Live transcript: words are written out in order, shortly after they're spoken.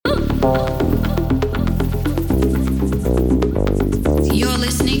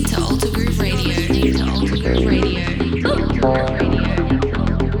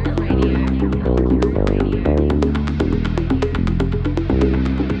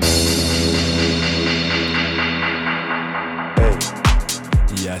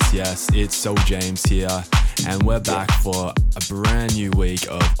Yes, it's Soul James here, and we're back for a brand new week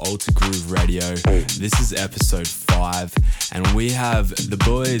of Alter Groove Radio. This is episode 5, and we have the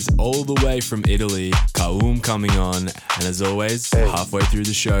boys all the way from Italy, Kaum, coming on. And as always, halfway through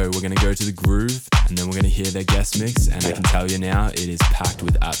the show, we're going to go to the groove, and then we're going to hear their guest mix, and I can tell you now, it is packed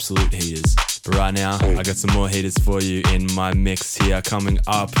with absolute heaters. But right now, I got some more heaters for you in my mix here coming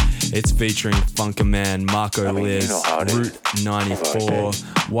up. It's featuring Funker Man, Marco Liz, Route 94,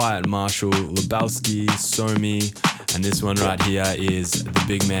 Wyatt Marshall, Lebowski, Somi, and this one right here is the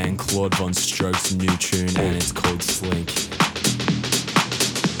big man Claude Von Stroke's new tune, and it's called Slink.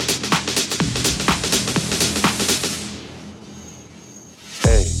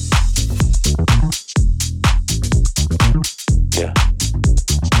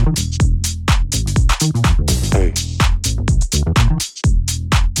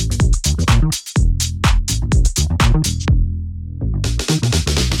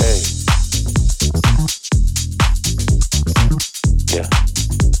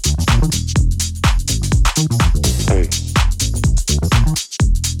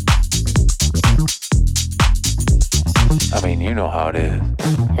 You know how it is.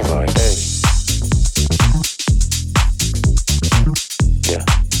 You're like, hey. Yeah.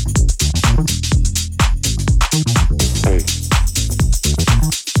 Hey.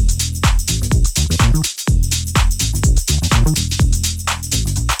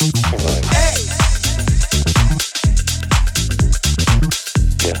 You're like, hey.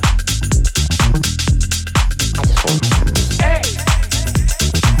 Yeah. Hey.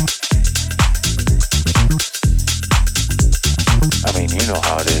 I mean, you know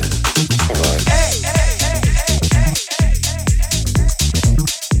how it is. Like, hey.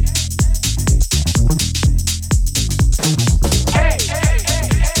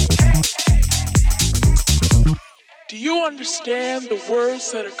 Do you understand the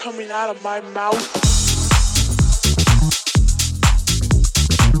words that are coming out of my mouth?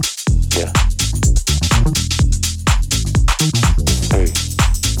 Yeah. Hey.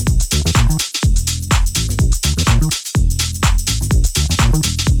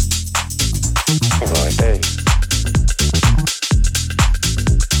 Like, hey.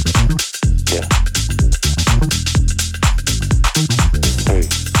 Yeah. Hey.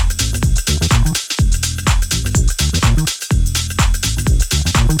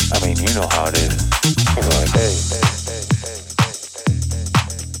 I mean, you know how it is. Like, hey.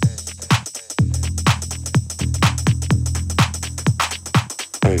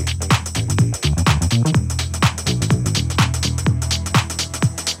 Hey.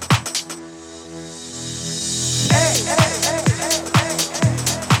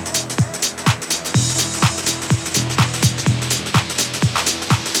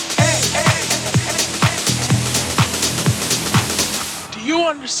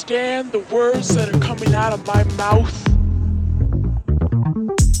 Understand the words that are coming out of my mouth?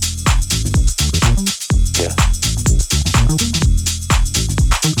 Yeah.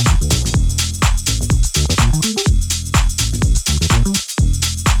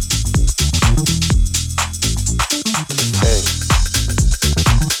 Hey.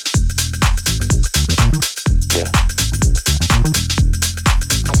 Yeah.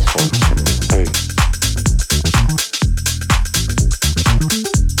 Hey.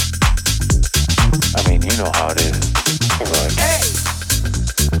 I mean, you know how it is. Like, hey.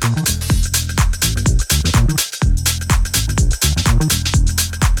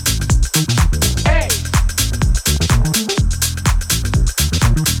 Hey.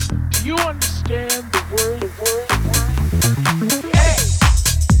 Do you understand the word? Hey.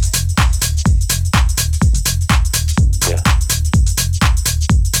 Yeah.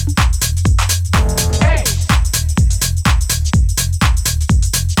 Hey.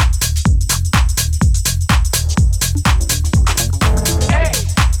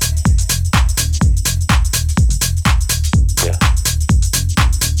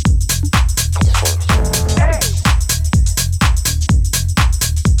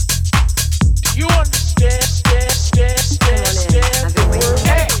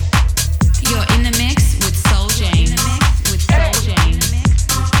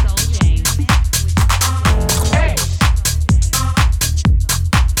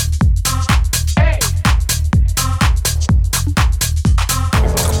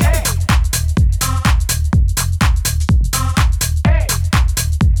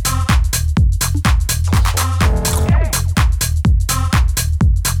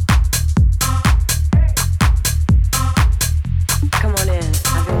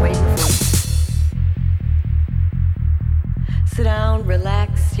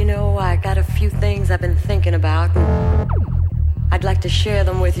 Relax, you know, I got a few things I've been thinking about.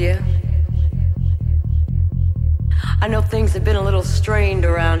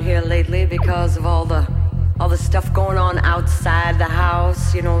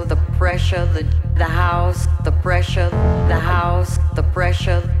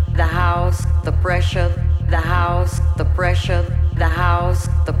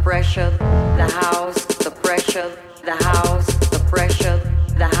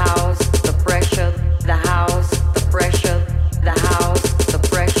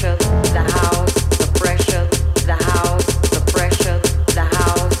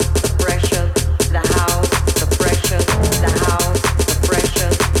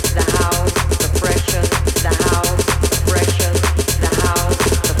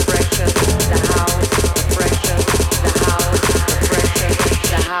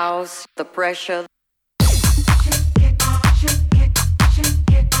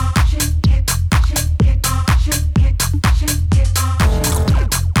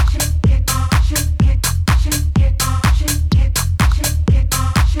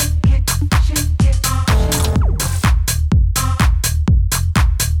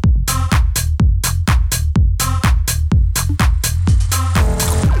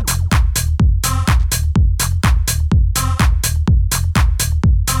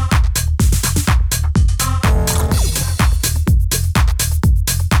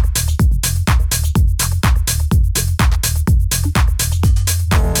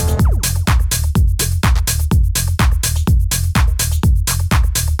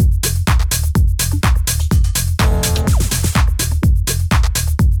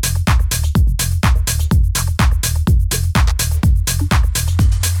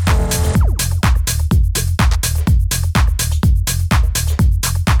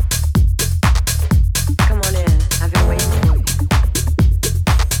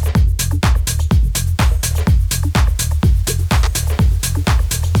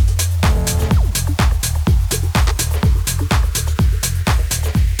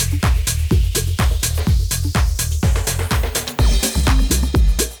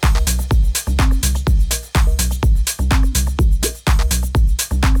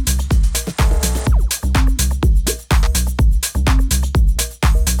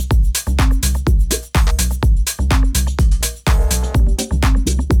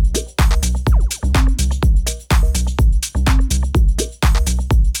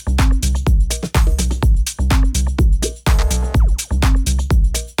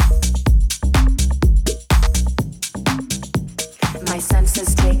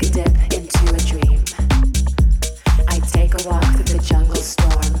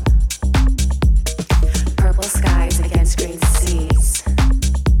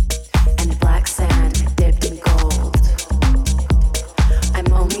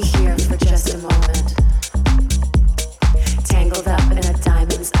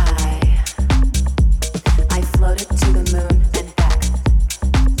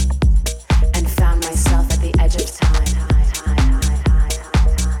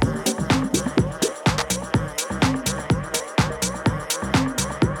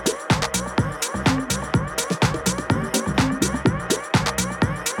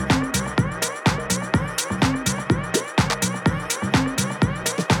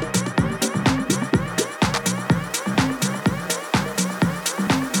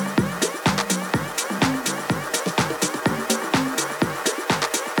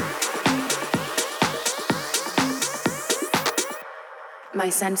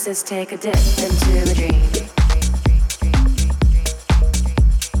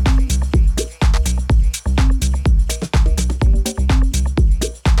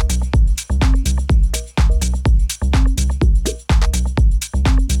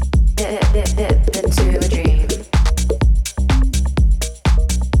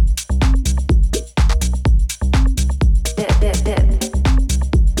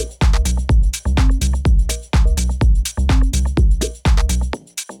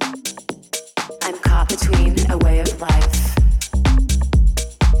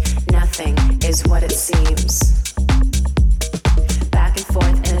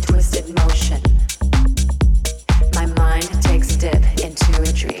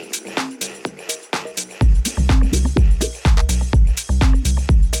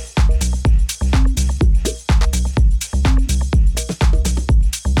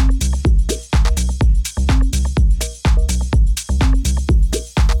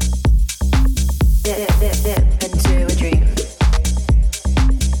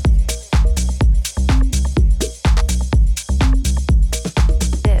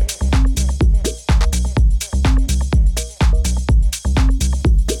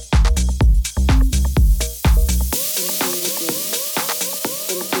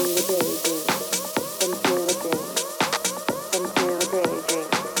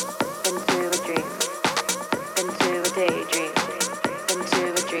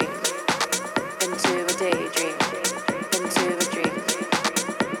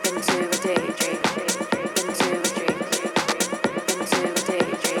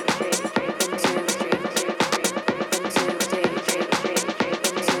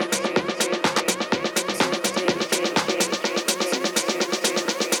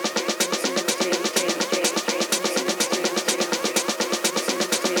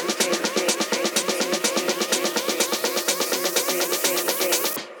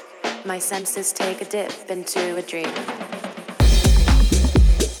 my senses take a dip into a dream.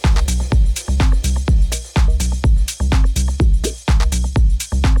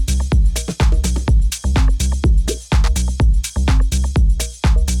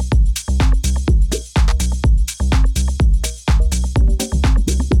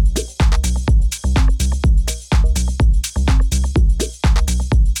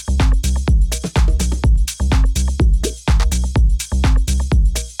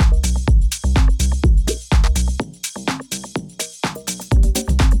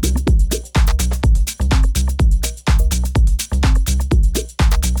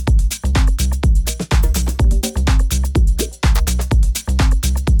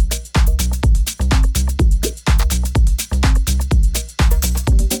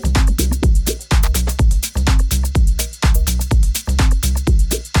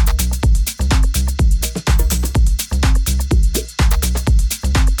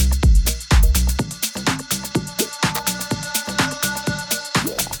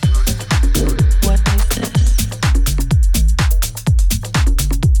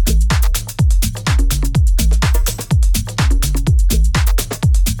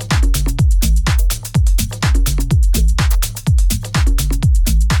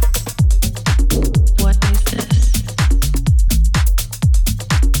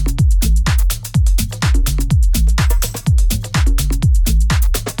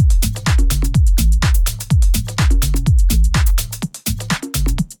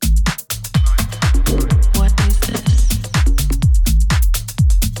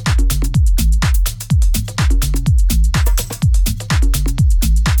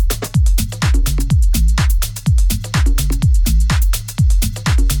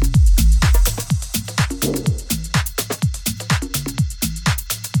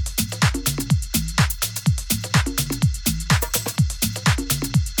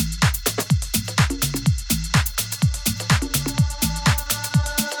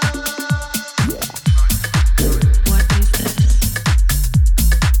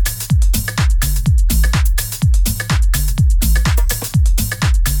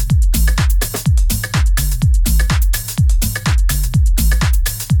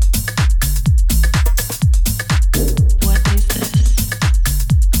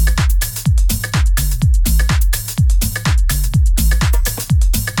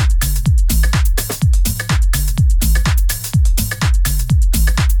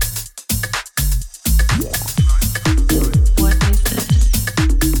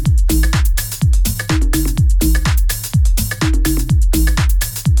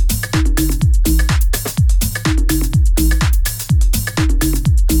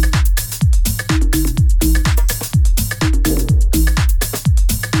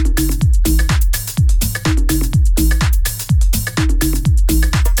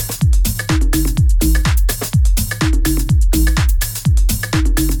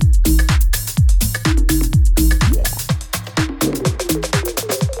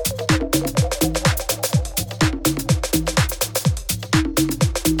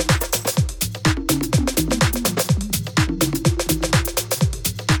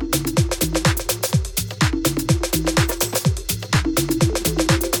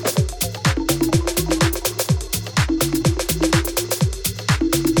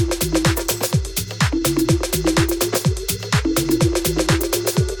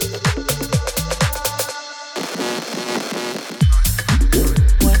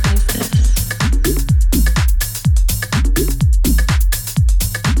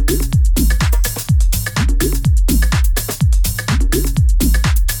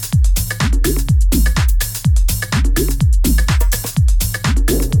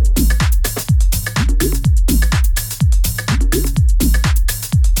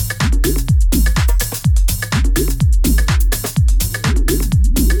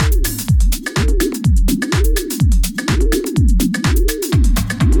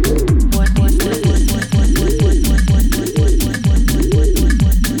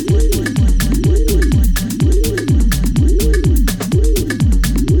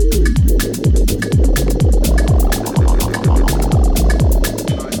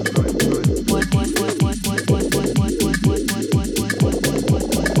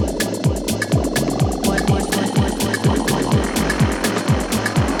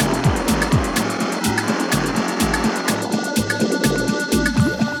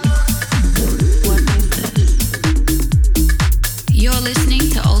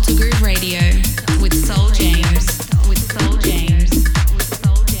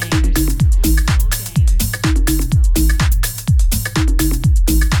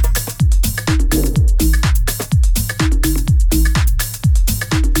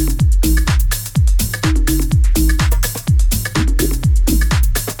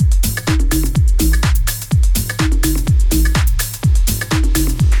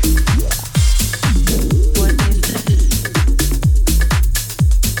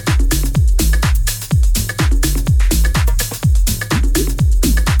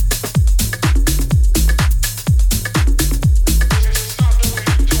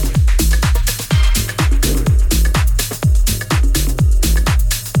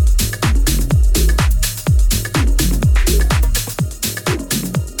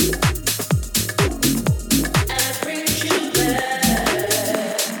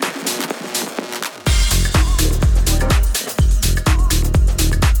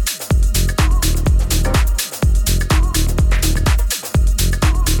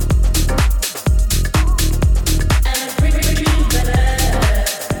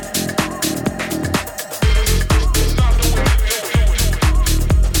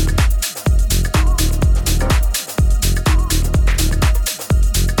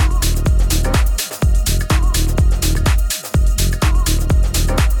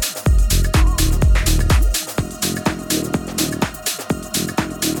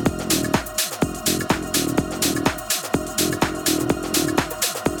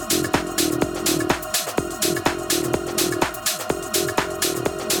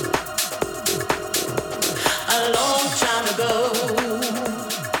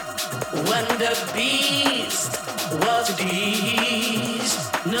 When the beast was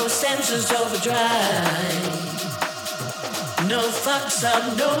released, no senses overdrive, no fucks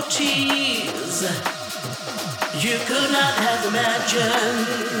up, no cheese. You could not have imagined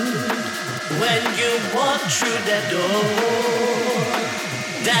when you walked through that door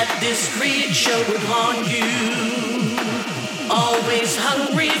that this creature would haunt you, always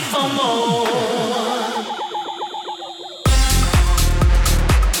hungry for more.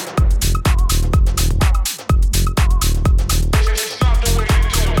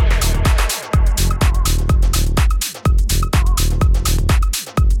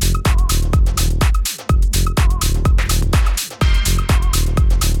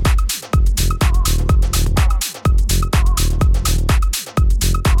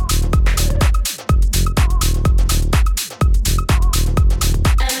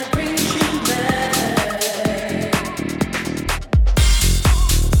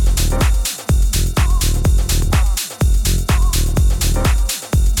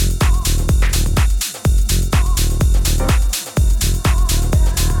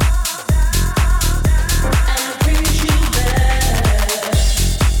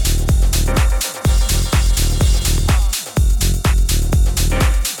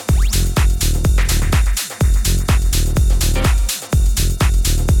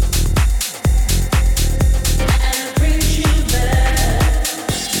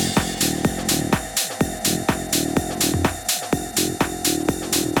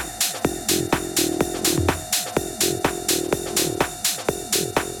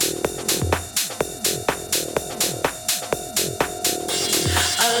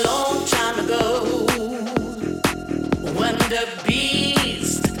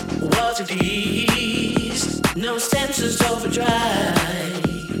 No senses overdrive,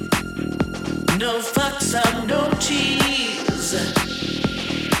 no fucks up, no cheese.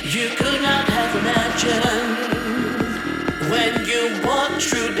 You could not have imagined when you walked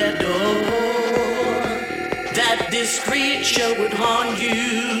through that door that this creature would haunt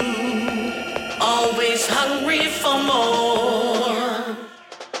you, always hungry for more.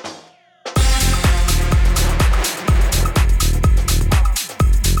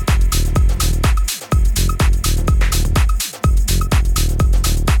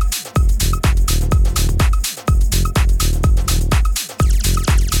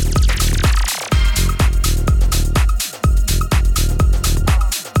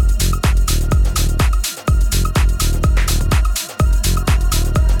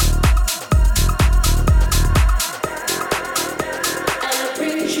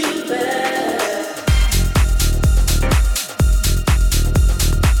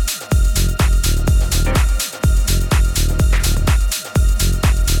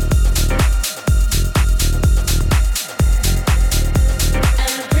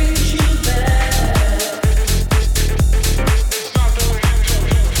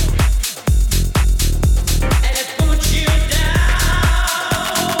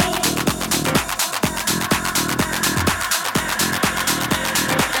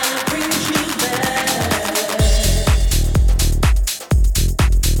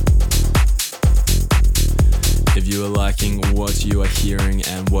 What you are hearing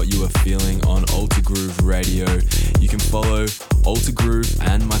and what you are feeling on Alter Groove Radio. You can follow Alter Groove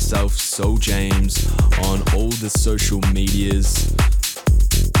and myself, Soul James, on all the social medias.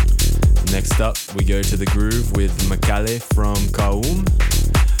 Next up, we go to the groove with Makale from Kaum.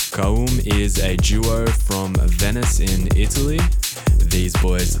 Kaum is a duo from Venice in Italy. These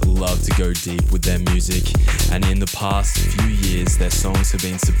boys love to go deep with their music, and in the past few years their songs have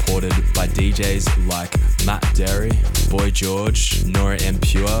been supported by DJs like Matt Derry, Boy George, Nora M.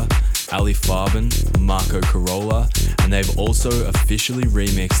 Pure, Ali Farben, Marco Carolla, and they've also officially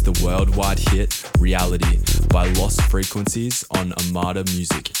remixed the worldwide hit Reality by Lost Frequencies on Armada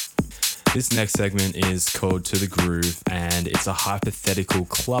Music. This next segment is called To The Groove, and it's a hypothetical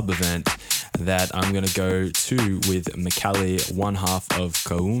club event that I'm going to go to with Makale, one half of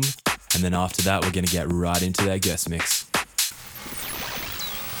Kaum, and then after that we're going to get right into their guest mix.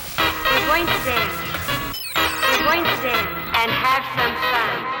 We're going to dance. We're going to dance and have some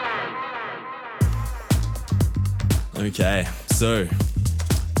fun. Okay, so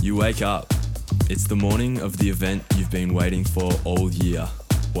you wake up. It's the morning of the event you've been waiting for all year.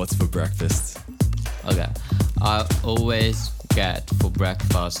 What's for breakfast? Okay, I always get for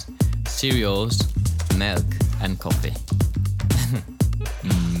breakfast cereals, milk, and coffee.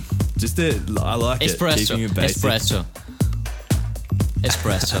 I like espresso, it. Keeping it basic.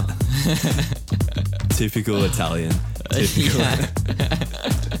 Espresso. Typical Italian. Typical.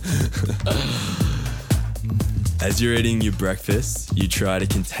 As you're eating your breakfast, you try to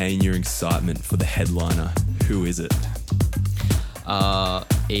contain your excitement for the headliner. Who is it?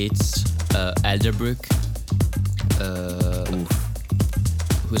 It's Elderbrook,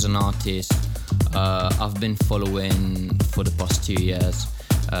 who's an artist I've been following for the past 2 years.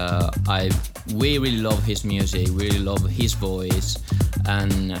 We really love his music, really love his voice,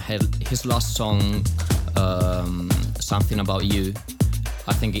 and his last song, Something About You,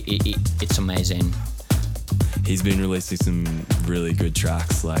 I think it's amazing. He's been releasing some really good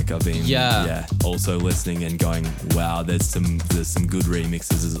tracks. Like I've been also listening and going, wow, there's some good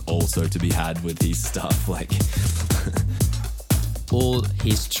remixes also to be had with his stuff. Like all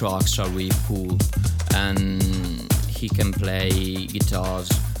his tracks are really cool, and he can play guitars,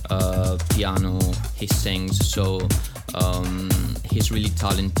 piano, he sings, so he's really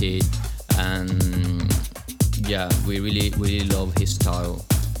talented, and yeah, we really love his style.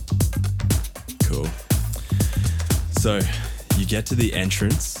 Cool. So you get to the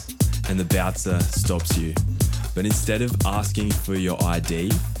entrance and the bouncer stops you, but instead of asking for your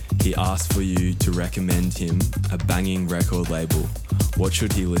ID, he asks for you to recommend him a banging record label. What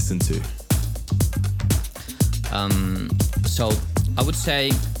should he listen to? So I would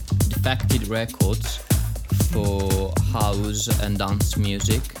say Defected Records for house and dance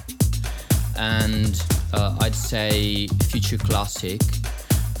music, and I'd say Future Classic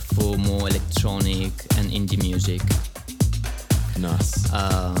for more electronic and indie music. Nice.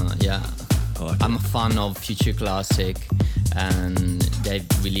 Yeah, like I'm a fan of Future Classic, and they've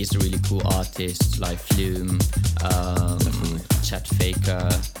released really cool artists like Flume, Chet Faker,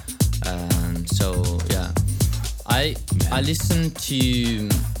 and so yeah. I listen to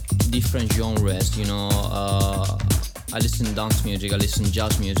different genres, you know. I listen to dance music, I listen to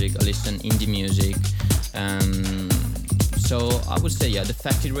jazz music, I listen to indie music, so I would say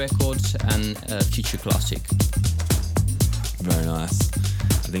Defected Records and Future Classic. Very nice.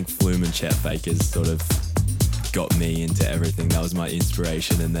 I think Flume and Chet Faker's sort of got me into everything. That was my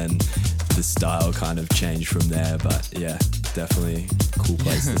inspiration, and then the style kind of changed from there. But yeah, definitely a cool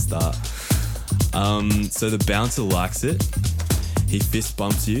place to start. So the bouncer likes it. He fist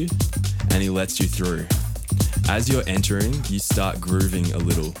bumps you and he lets you through. As you're entering, you start grooving a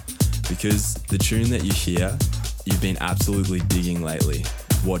little because the tune that you hear, you've been absolutely digging lately.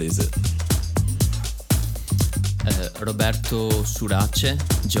 What is it? Roberto Surace,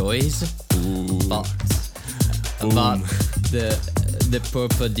 Joyce, but the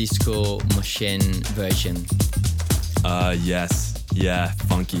Purple Disco Machine version. Yes, yeah,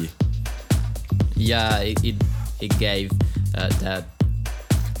 funky. Yeah, it gave that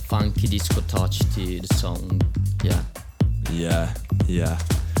funky disco touch to the song. Yeah.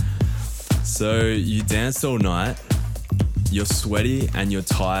 So you danced all night, you're sweaty and you're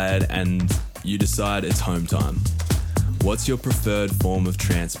tired, and you decide it's home time. What's your preferred form of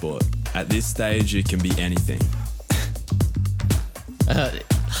transport? At this stage, it can be anything.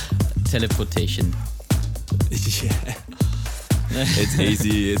 Teleportation. Yeah. It's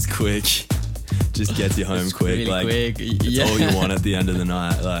easy, it's quick. Just gets you home it's quick. Really like quick. it's all you want at the end of the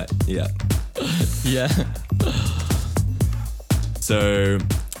night. Like, yeah. Yeah. So,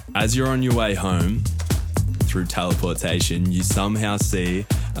 as you're on your way home through teleportation, you somehow see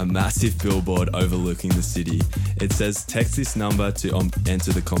a massive billboard overlooking the city. It says, text this number to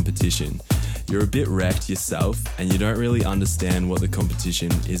enter the competition. You're a bit wrecked yourself and you don't really understand what the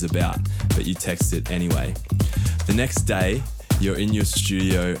competition is about, but you text it anyway. The next day, you're in your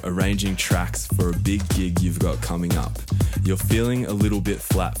studio arranging tracks for a big gig you've got coming up. You're feeling a little bit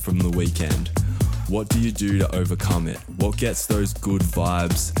flat from the weekend. What do you do to overcome it? What gets those good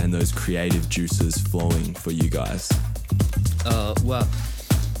vibes and those creative juices flowing for you guys? Well,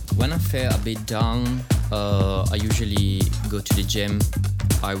 when I feel a bit down, I usually go to the gym,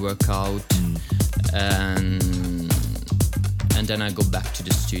 I work out, and then I go back to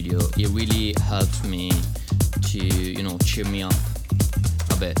the studio. It really helps me to, cheer me up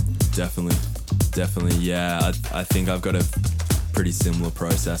a bit. Definitely, yeah. I think I've got a pretty similar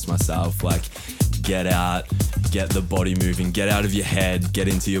process myself. Like, get out, get the body moving, get out of your head, get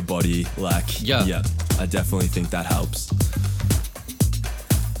into your body. Like, yeah, I definitely think that helps.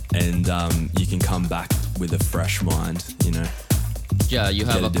 And you can come back with a fresh mind, Yeah, you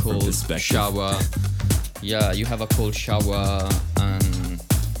have a cold shower. Yeah, you have a cold shower and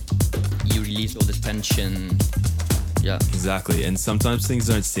you release all the tension. Yeah, exactly. And sometimes things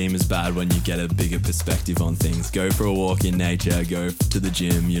don't seem as bad when you get a bigger perspective on things. Go for a walk in nature, go to the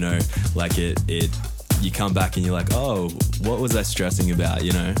gym, like it you come back and you're like, oh, what was I stressing about,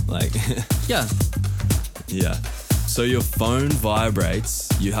 like yeah. So your phone vibrates,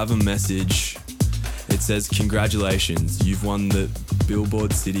 you have a message, It says, congratulations, you've won the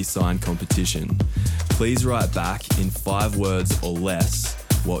Billboard City Sign competition. Please write back in 5 words or less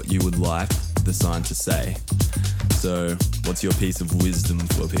what you would like the sign to say. So, what's your piece of wisdom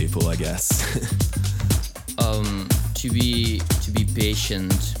for people, I guess? To be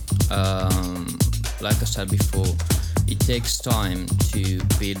patient. Like I said before, it takes time to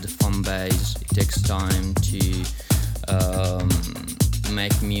build a fan base. It takes time to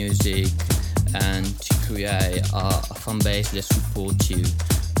make music and to create a fan base that supports you.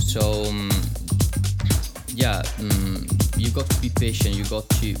 So you got to be patient, you got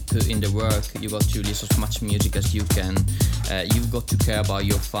to put in the work, you got to release as much music as you can. You've got to care about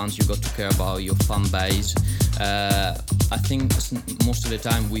your fans, you got to care about your fan base. I think most of the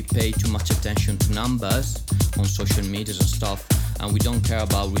time we pay too much attention to numbers on social medias and stuff, and we don't care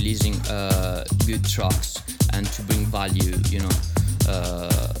about releasing good tracks and to bring value,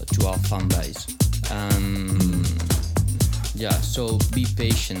 to our fan base. So be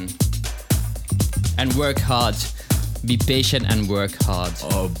patient and work hard. Be patient and work hard.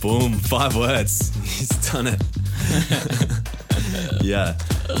 Oh, boom, 5 words. He's done it. Yeah,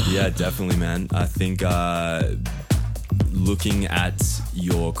 definitely, man. I think looking at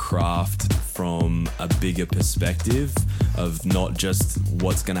your craft from a bigger perspective of not just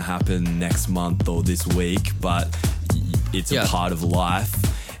what's going to happen next month or this week, but it's a part of life,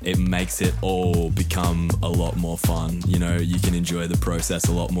 it makes it all become a lot more fun. You can enjoy the process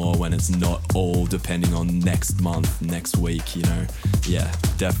a lot more when it's not all depending on next month, next week, Yeah,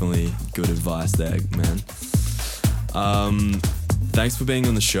 definitely good advice there, man. Thanks for being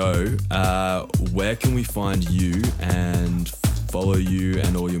on the show. Where can we find you and follow you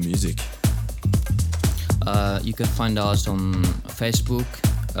and all your music? You can find us on Facebook,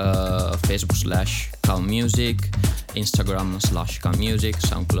 Facebook/CalmMusic, Instagram/CalmMusic,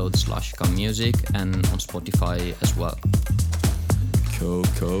 SoundCloud/CalmMusic, and on Spotify as well. Cool.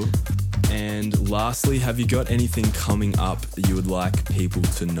 And lastly, have you got anything coming up that you would like people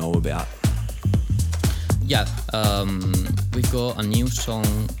to know about? Yeah, we've got a new song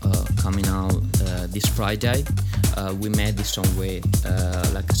coming out this Friday. We made this song with,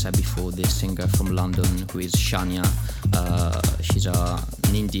 like I said before, this singer from London who is Shania. She's an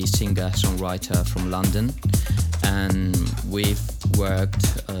indie singer-songwriter from London, and we've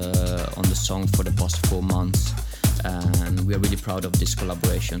worked on the song for the past 4 months, and we're really proud of this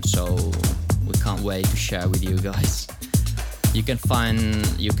collaboration, so we can't wait to share with you guys. You can find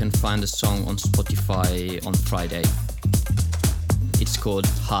the song on Spotify on Friday. It's called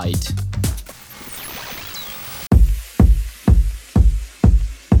Hide.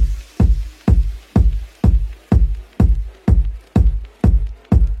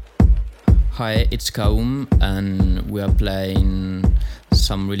 Hi, it's Kaum, and we are playing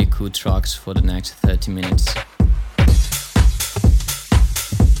some really cool tracks for the next 30 minutes.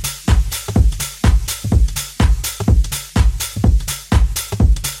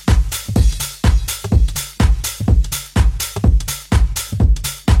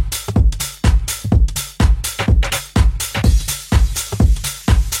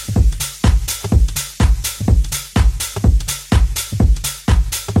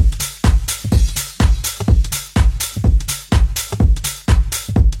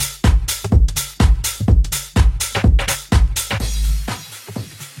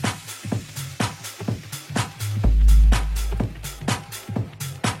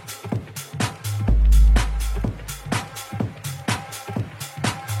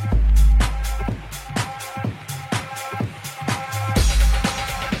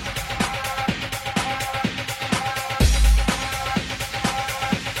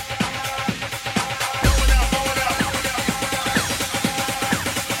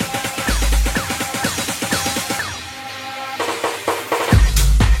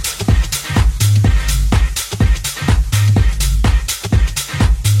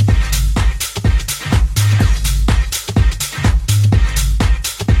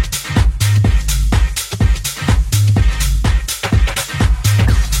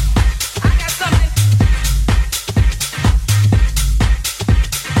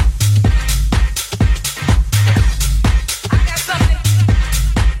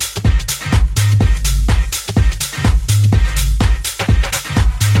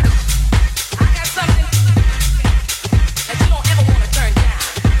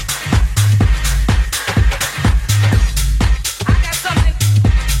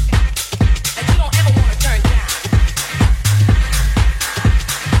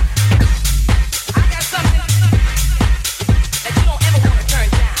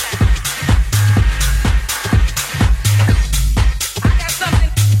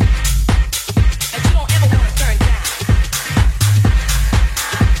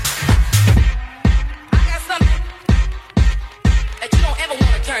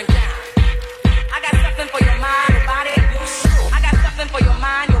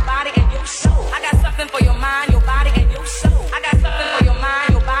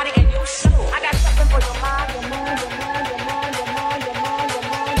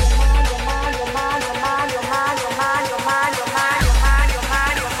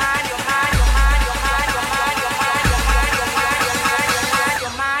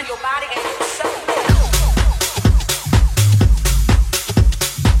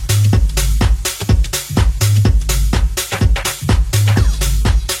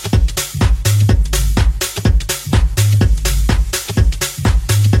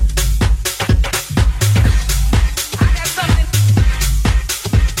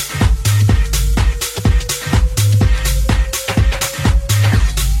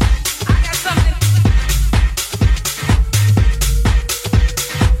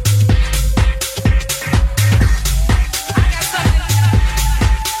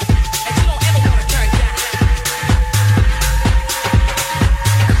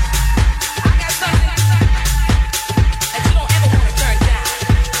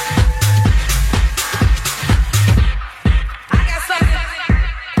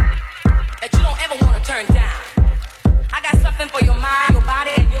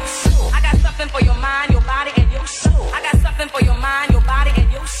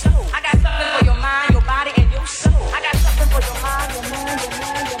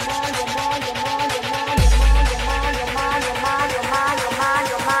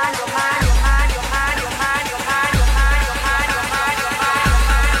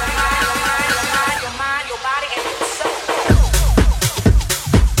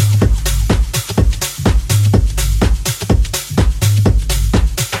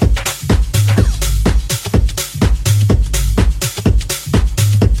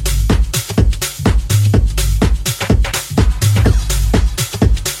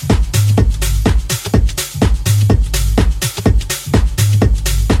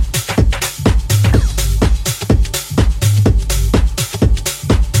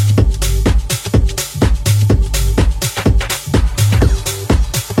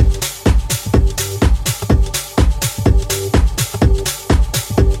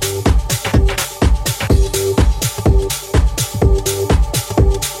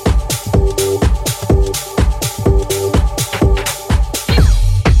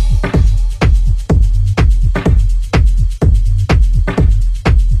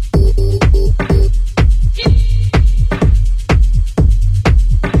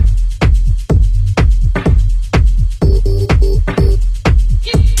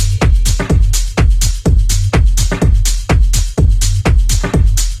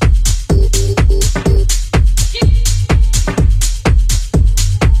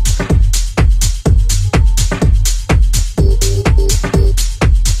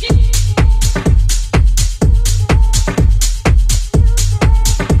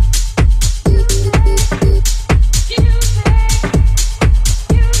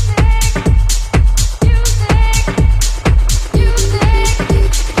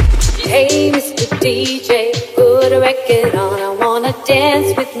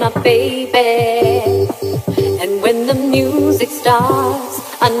 baby. And when the music starts,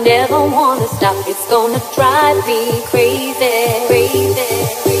 I never wanna stop. It's gonna drive me crazy, crazy.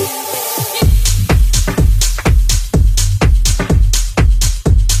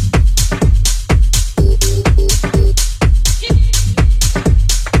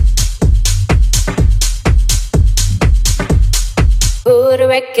 Put a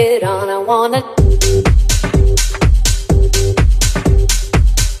record on, I wanna.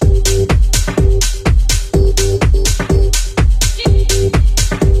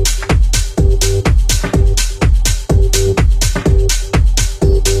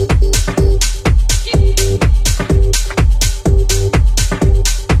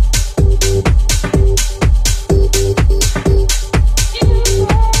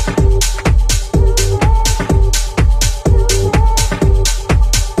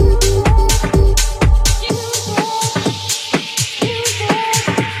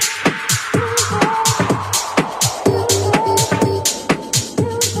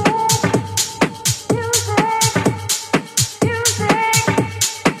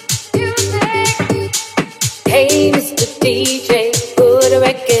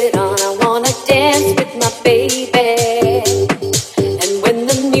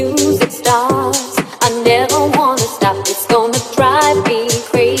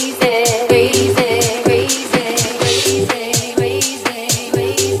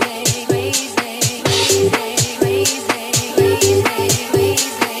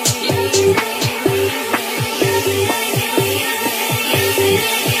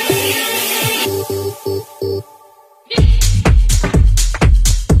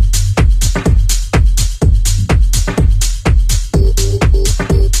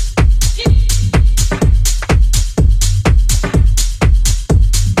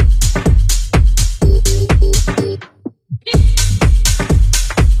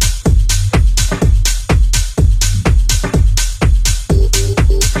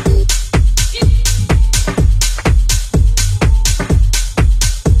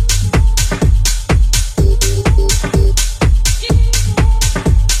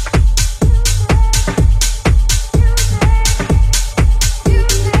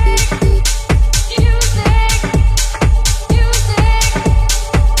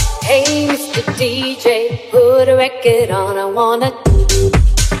 record on. I wanna.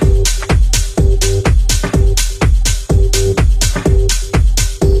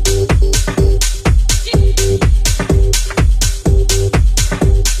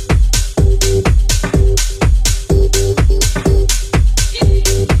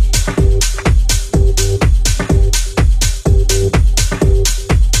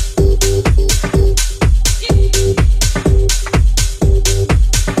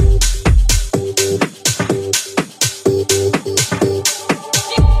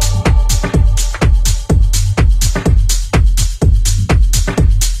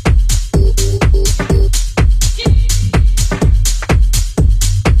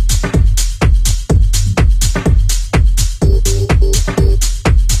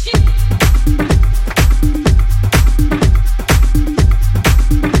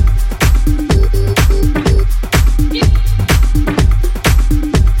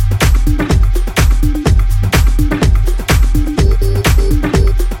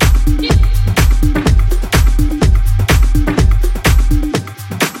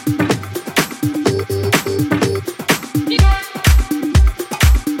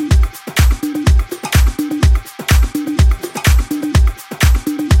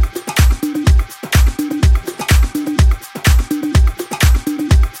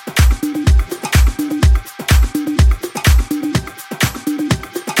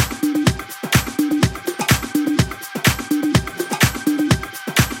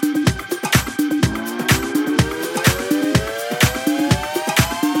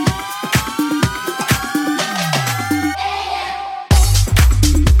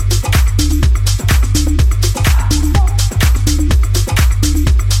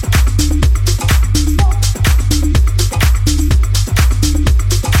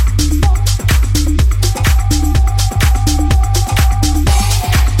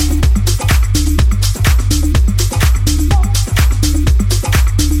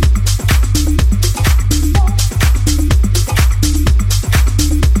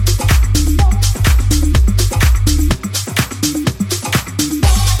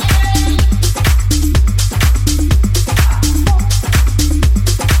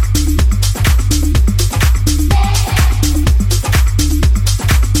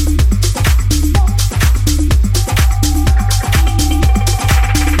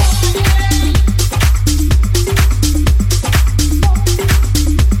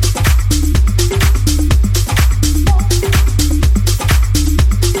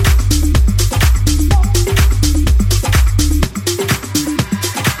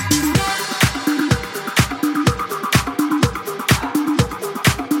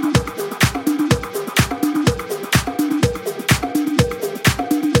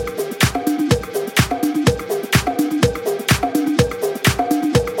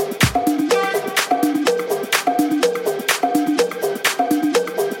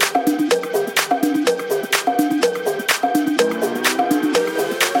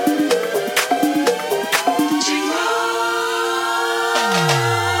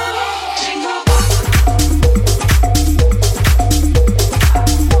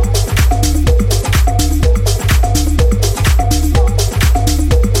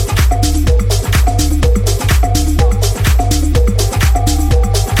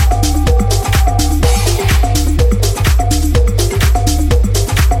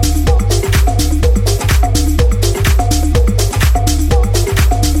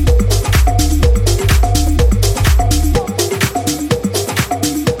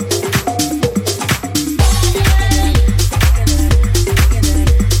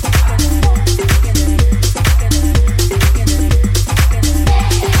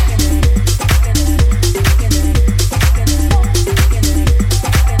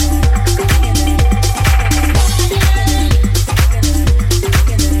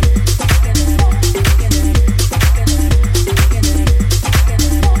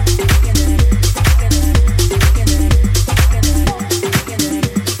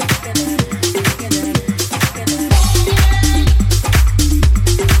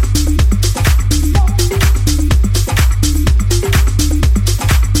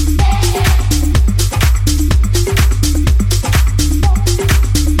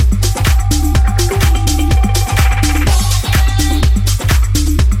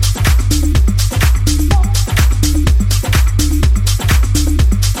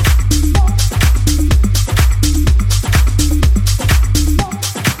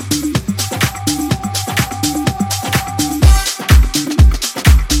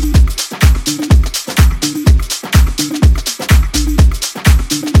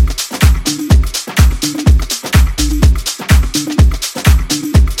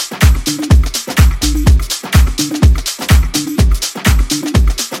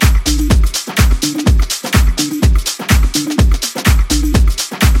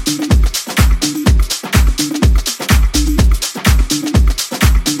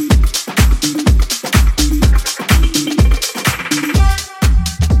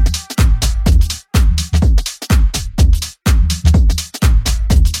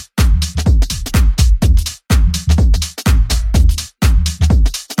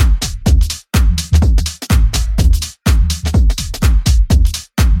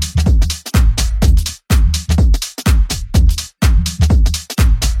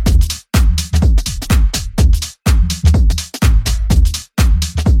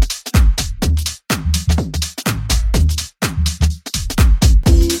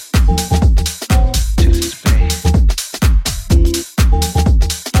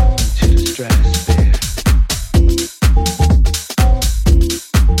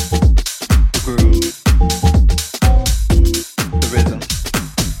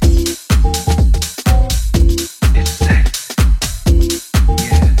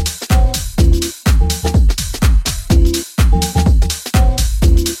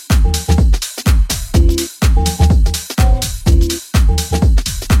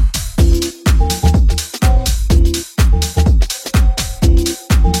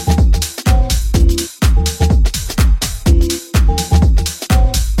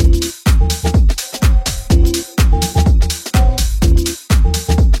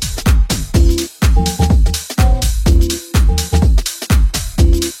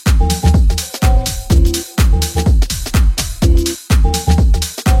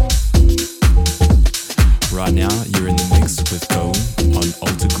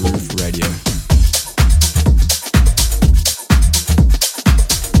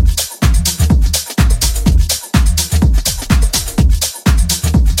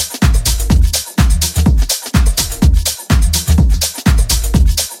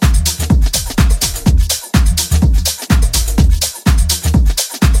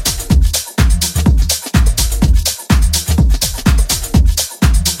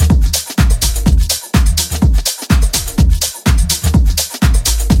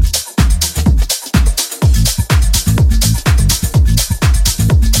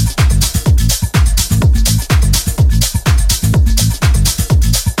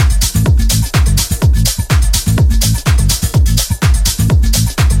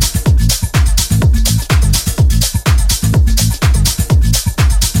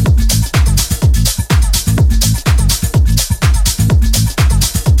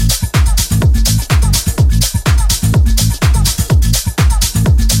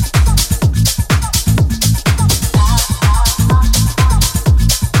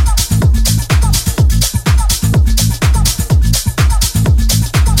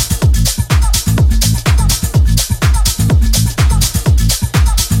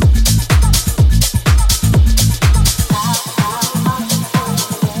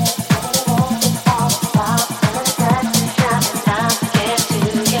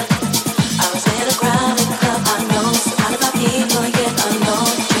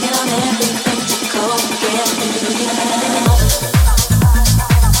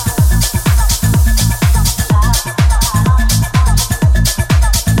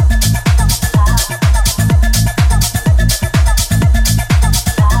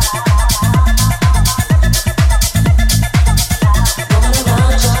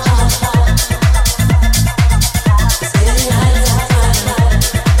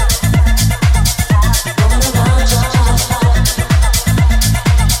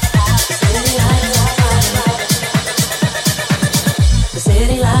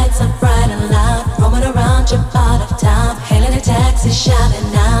 city lights are bright and loud, roaming around your part of town, hailing a taxi,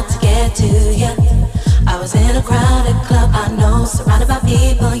 shouting out to get to you. I was in a crowded club, I know, surrounded by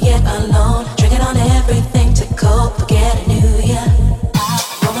people yet alone, drinking on everything to cope, forget I knew ya.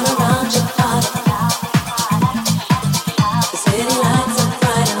 Roaming around your part of town, the city lights are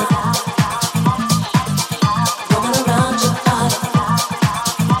bright and loud, roaming around your part of town,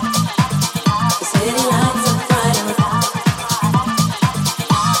 the city lights are bright and loud,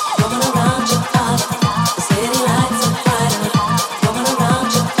 roaming around your part of town, the city lights are bright and loud, roaming around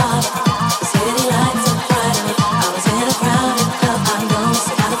your part of town, the city lights are bright and loud. I was in a crowded club, I know,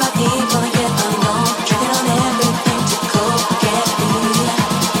 surrounded by people yet alone, drinking on everything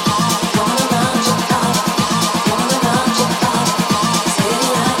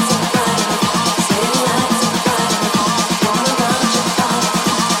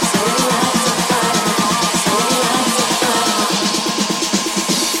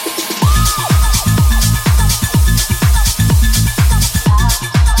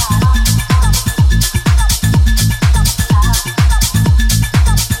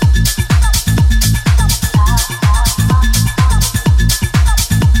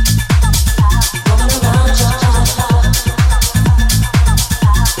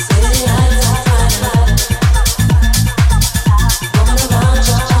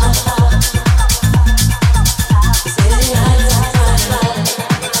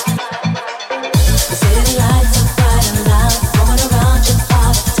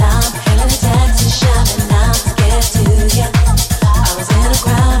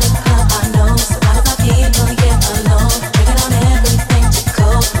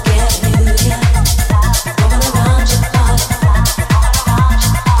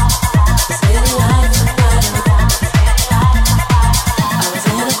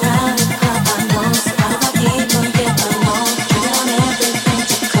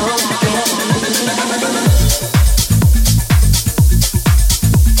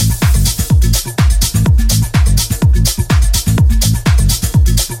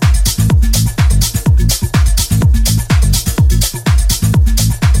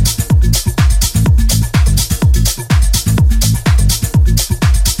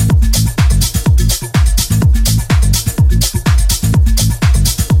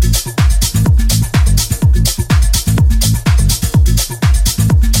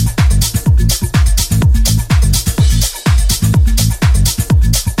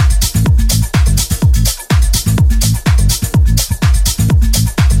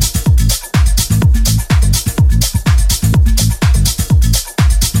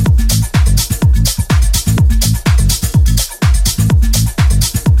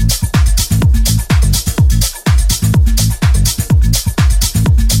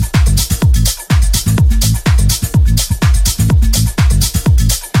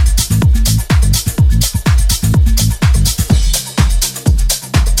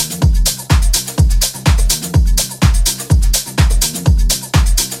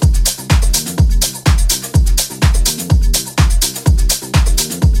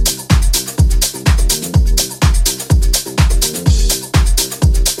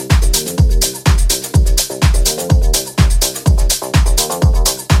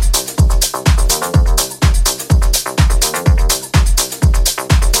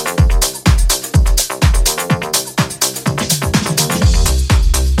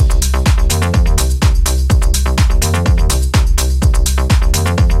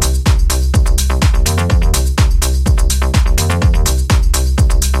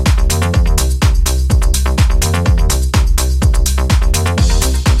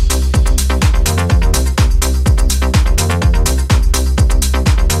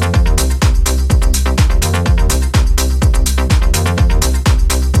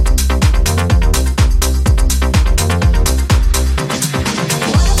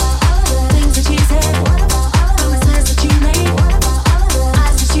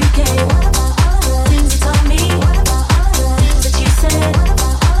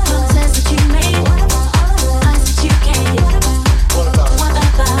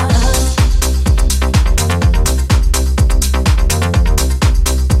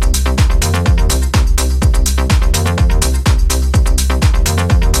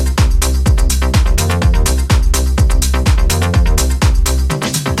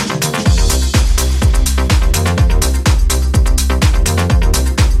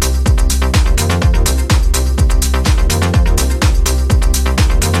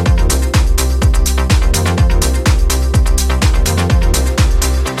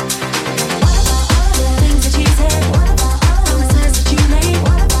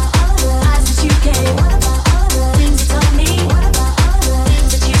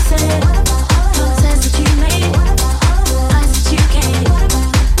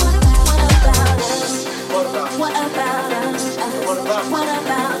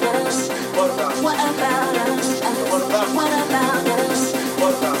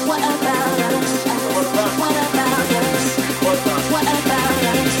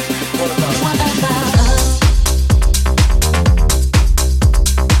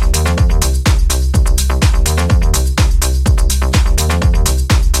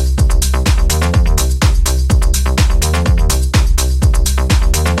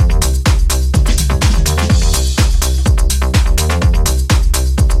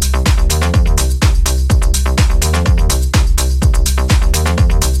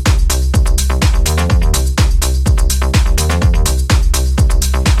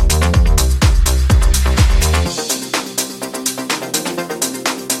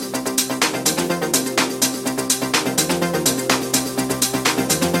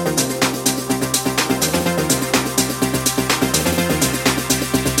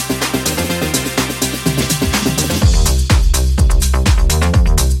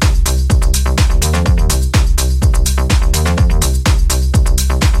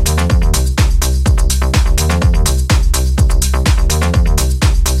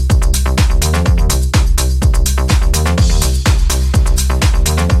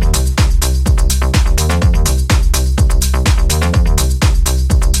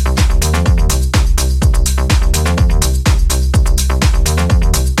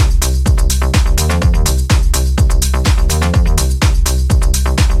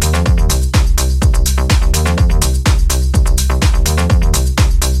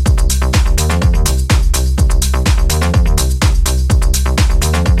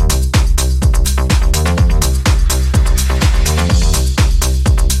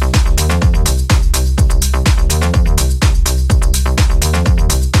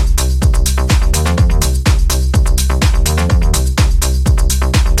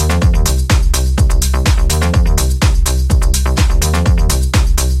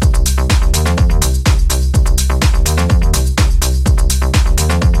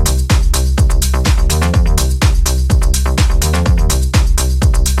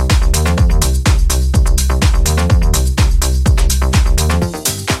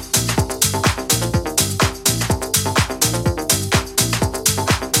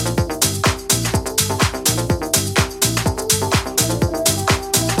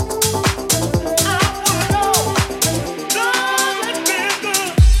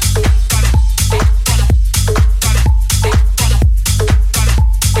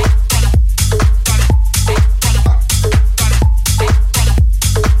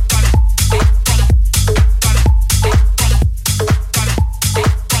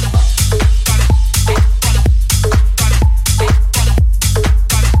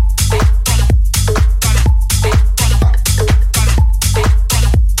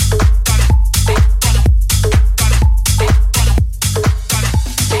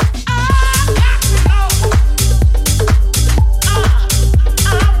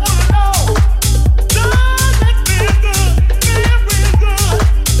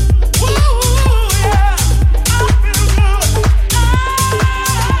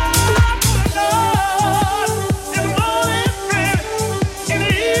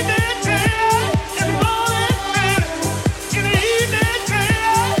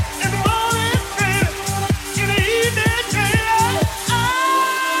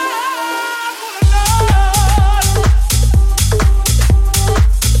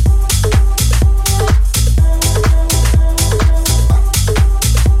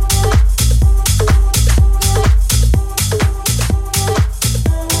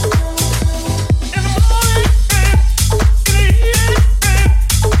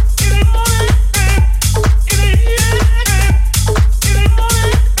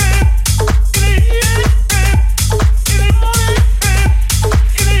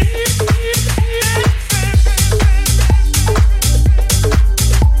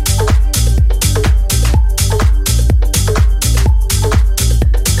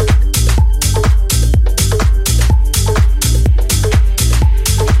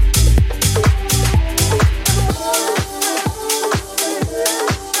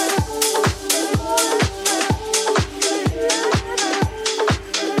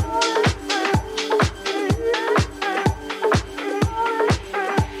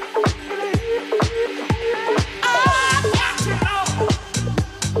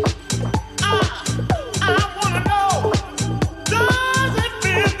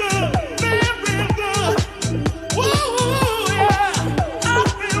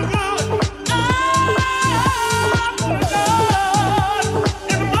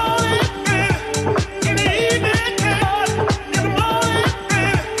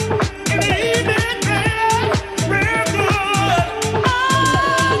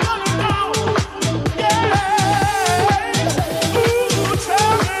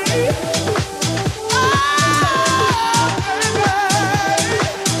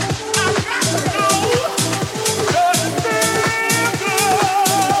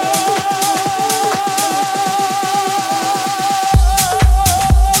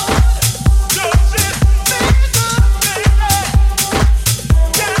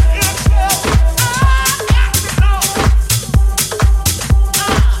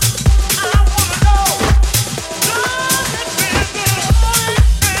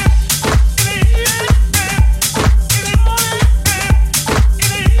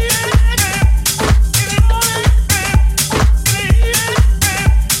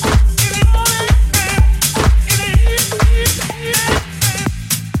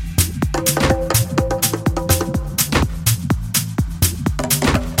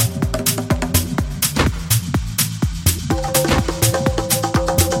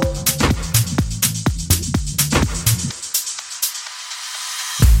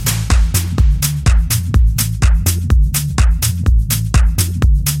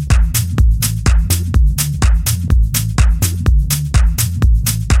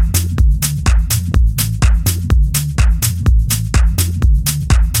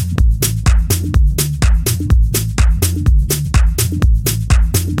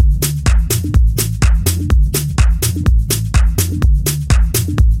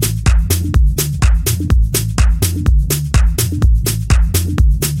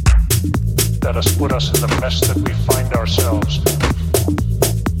that has put us in the mess that we find ourselves.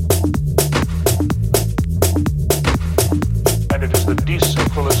 And it is the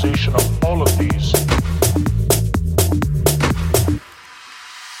desynchronization of all of these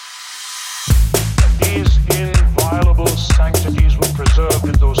and these inviolable sanctities were preserved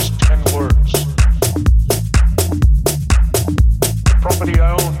in those 10 words. The property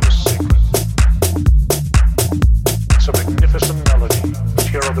I own is sacred. It's a magnificent melody, but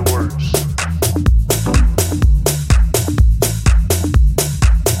here are the words.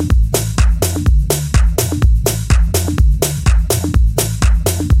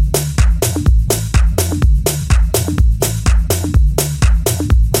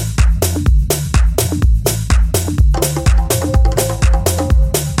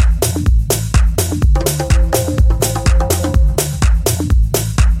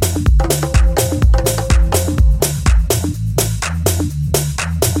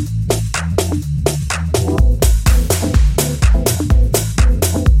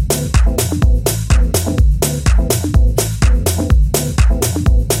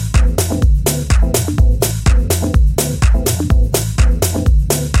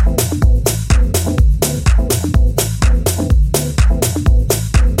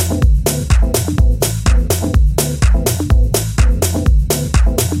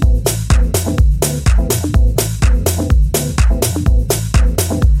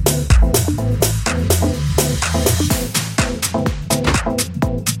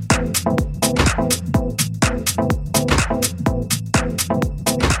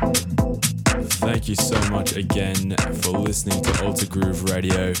 Thank you so much again for listening to Alter Groove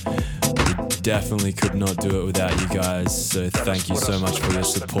Radio. We definitely could not do it without you guys, so thank you so much for your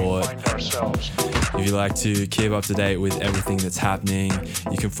support. If you'd like to keep up to date with everything that's happening,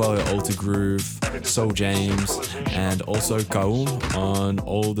 you can follow Alter Groove, Soul James, and also Kaum on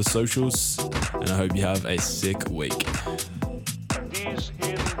all the socials, and I hope you have a sick week. These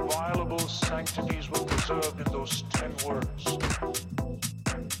inviolable sanctities were preserved in those 10 words.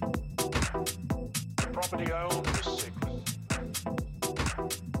 The property I own is sacred.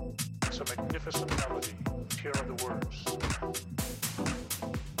 It's a magnificent melody. Here are the words.